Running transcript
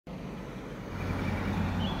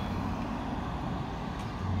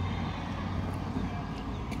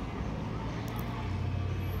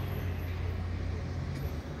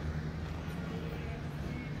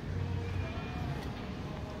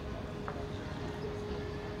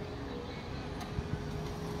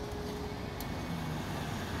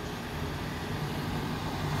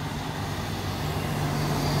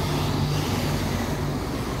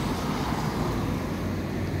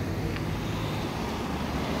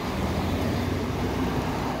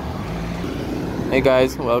Hey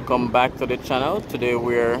guys, welcome back to the channel. Today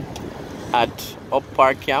we're at Up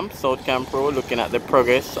Park Camp, South Camp Road, looking at the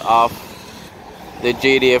progress of the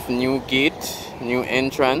JDF new gate, new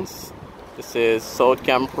entrance. This is South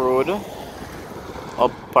Camp Road,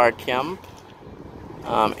 Up Park Camp,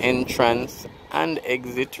 entrance and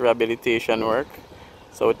exit rehabilitation work.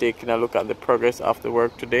 So we're taking a look at the progress of the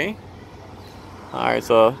work today. Alright,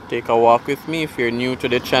 so take a walk with me. If you're new to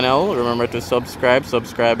the channel, remember to subscribe.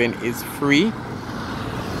 Subscribing is free.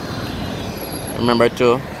 Remember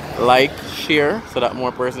to like, share so that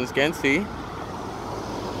more persons can see.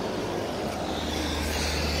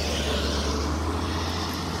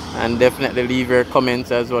 And definitely leave your comments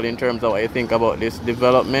as well in terms of what you think about this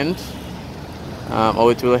development, how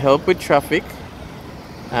it will help with traffic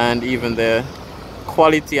and even the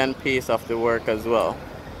quality and pace of the work as well.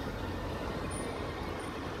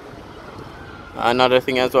 Another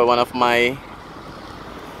thing as well, one of my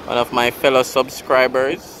fellow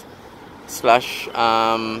subscribers slash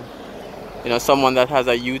someone that has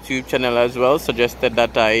a YouTube channel as well suggested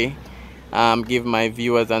that I give my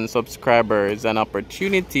viewers and subscribers an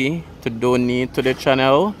opportunity to donate to the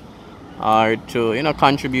channel or to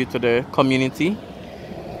contribute to the community.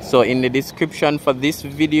 So in the description for this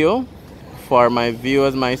video, for my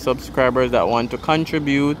viewers, my subscribers that want to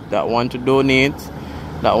contribute, that want to donate,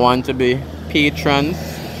 that want to be patrons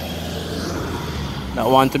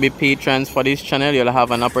for this channel, you'll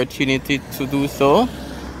have an opportunity to do so.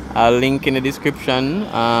 I'll link in the description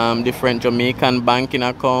different Jamaican banking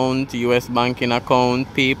account, US banking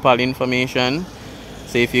account, PayPal information.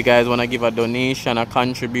 So if you guys want to give a donation, a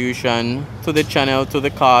contribution to the channel, to the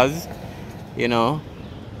cause,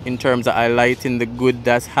 in terms of highlighting the good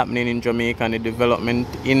that's happening in Jamaica and the development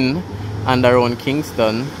in and around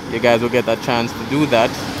Kingston, you guys will get a chance to do that.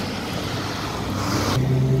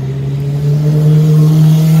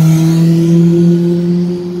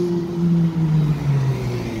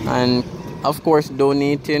 And of course,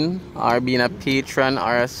 donating or being a patron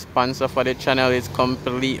or a sponsor for the channel is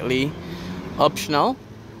completely optional,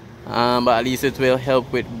 but at least it will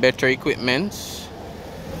help with better equipment,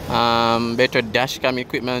 better dashcam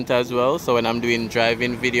equipment as well, so when I'm doing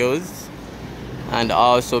driving videos, and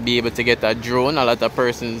also be able to get a drone. A lot of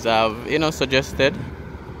persons have suggested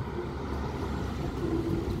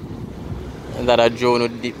that a drone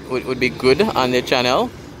would be good on the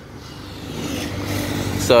channel.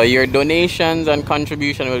 So your donations and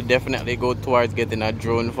contribution will definitely go towards getting a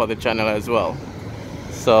drone for the channel as well.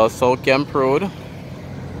 So South Camp Road,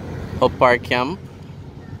 Up Park Camp.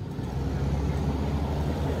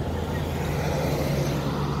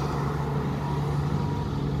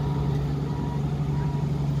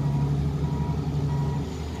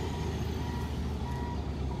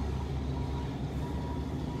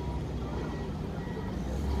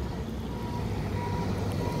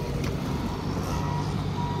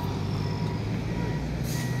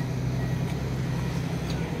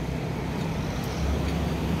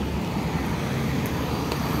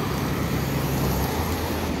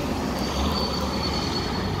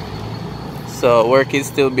 So work is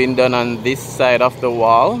still being done on this side of the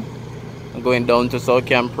wall, going down to South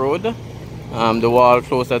Camp Road. The wall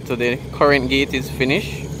closer to the current gate is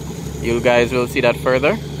finished. You guys will see that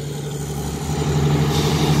further.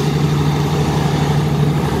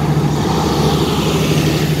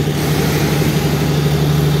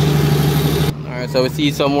 Alright, so we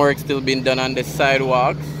see some work still being done on the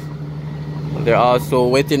sidewalks. They're also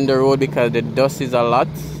wetting the road because the dust is a lot.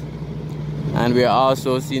 And we're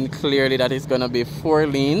also seeing clearly that it's gonna be 4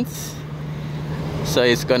 lanes, so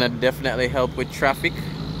it's gonna definitely help with traffic.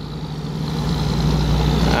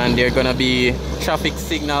 And there are gonna be traffic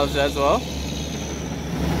signals as well.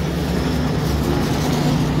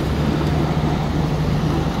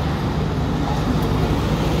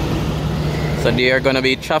 So there are gonna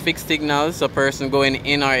be traffic signals, so person going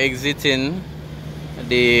in or exiting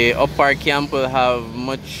the Up Park Camp will have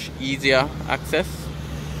much easier access.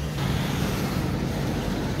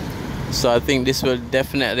 So I think this will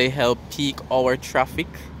definitely help peak our traffic.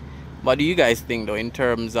 What do you guys think though in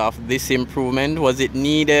terms of this improvement? Was it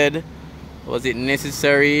needed? Was it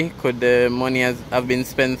necessary? Could the money have been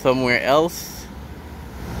spent somewhere else?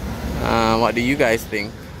 What do you guys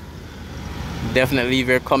think? Definitely leave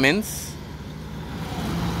your comments.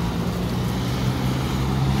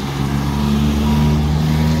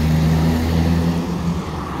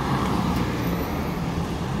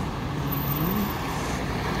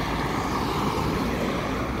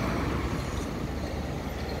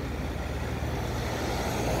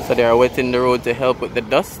 So they are wetting the road to help with the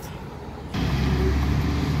dust.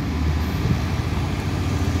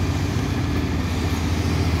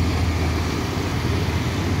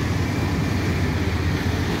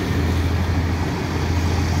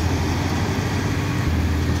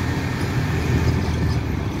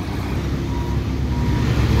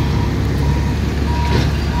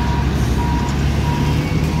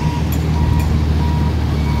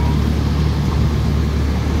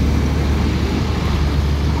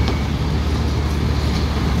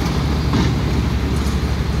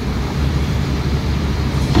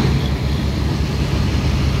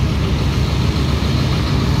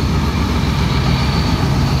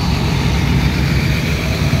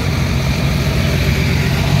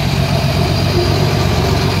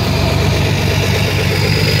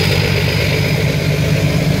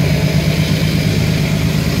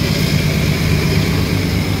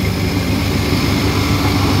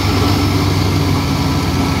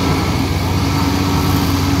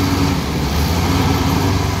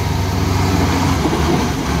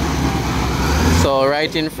 So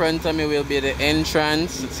right in front of me will be the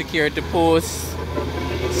entrance, security post.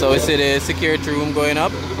 So we see the security room going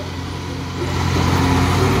up.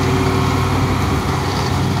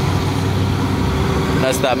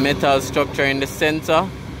 That's that metal structure in the center.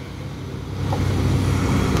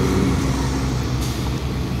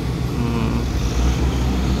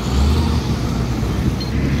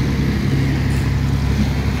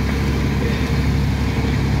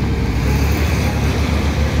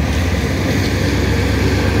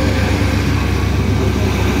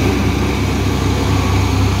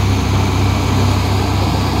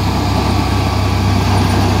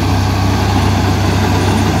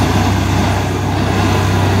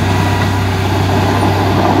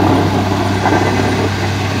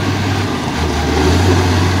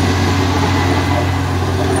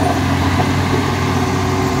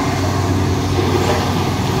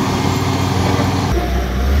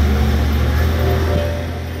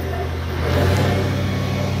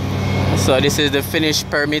 So this is the finished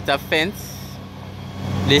perimeter fence.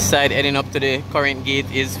 This side heading up to the current gate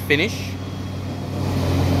is finished.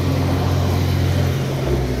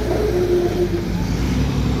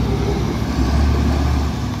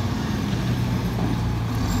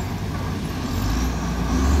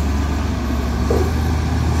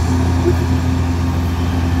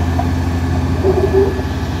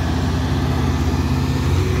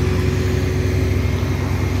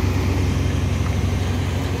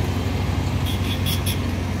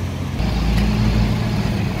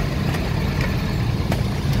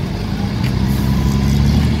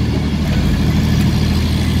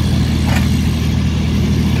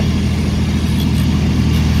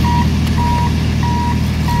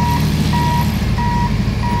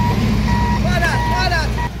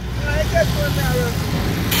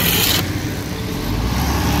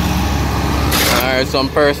 Some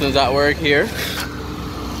persons at work here.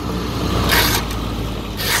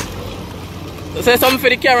 Say something for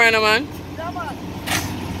the camera now, man. Yeah, man.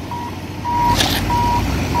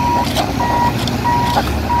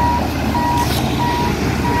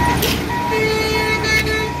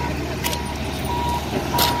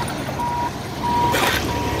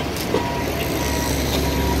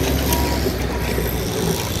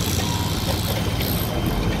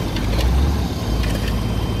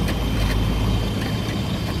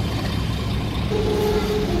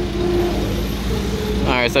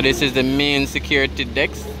 Alright, so this is the main security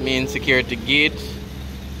decks, main security gate.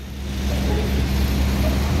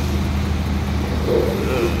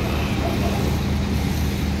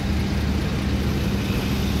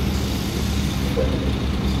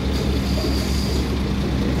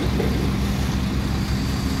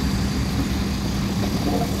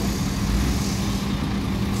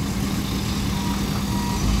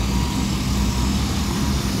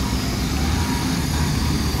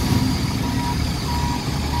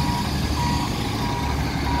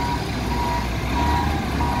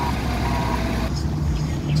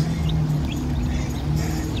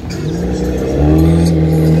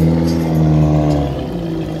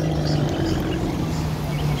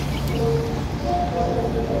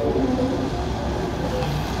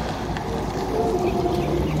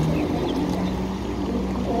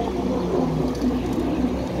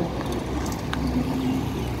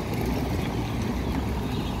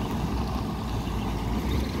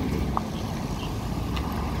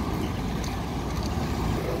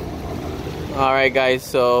 Alright guys,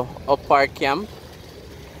 so up park camp,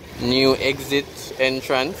 new exit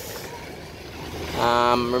entrance.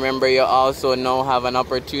 Remember, you also now have an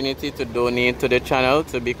opportunity to donate to the channel,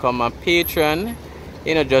 to become a patron,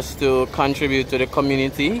 you know, just to contribute to the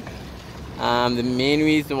community. The main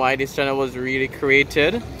reason why this channel was really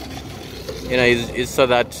created, you know, is so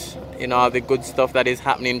that, you know, all the good stuff that is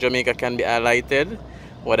happening in Jamaica can be highlighted,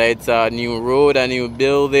 whether it's a new road, a new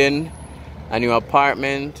building, a new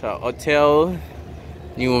apartment, a hotel,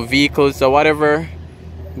 new vehicles, or whatever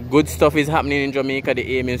good stuff is happening in Jamaica.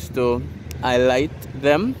 The aim is to highlight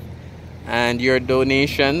them, and your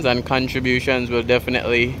donations and contributions will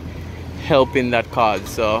definitely help in that cause.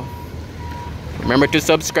 So remember to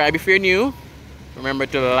subscribe if you're new, remember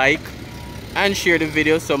to like and share the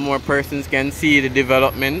video so more persons can see the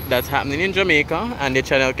development that's happening in Jamaica and the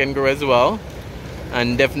channel can grow as well.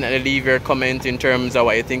 And definitely leave your comment in terms of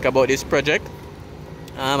what you think about this project.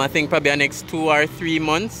 I think probably the next 2 or 3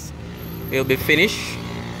 months it'll be finished.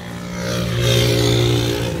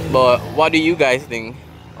 But what do you guys think?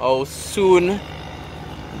 How soon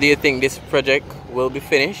do you think this project will be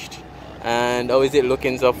finished? And how is it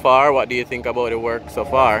looking so far? What do you think about the work so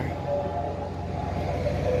far?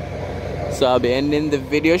 So I'll be ending the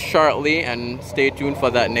video shortly, and stay tuned for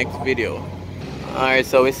that next video. Alright,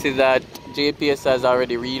 so we see that JPS has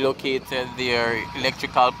already relocated their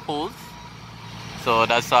electrical poles, so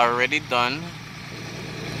that's already done.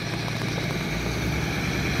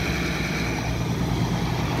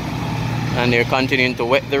 And they're continuing to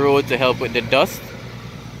wet the road to help with the dust.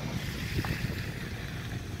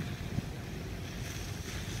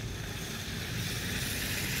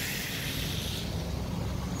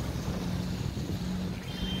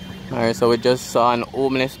 Alright, so we just saw an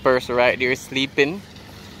homeless person right there sleeping.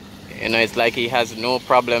 You know, it's like he has no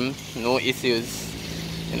problem, no issues.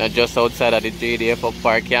 You know, just outside of the JDF up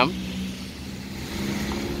park camp.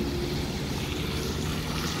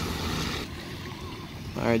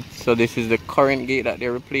 Alright, so this is the current gate that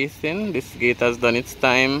they're replacing. This gate has done its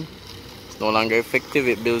time. It's no longer effective.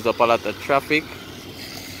 It builds up a lot of traffic.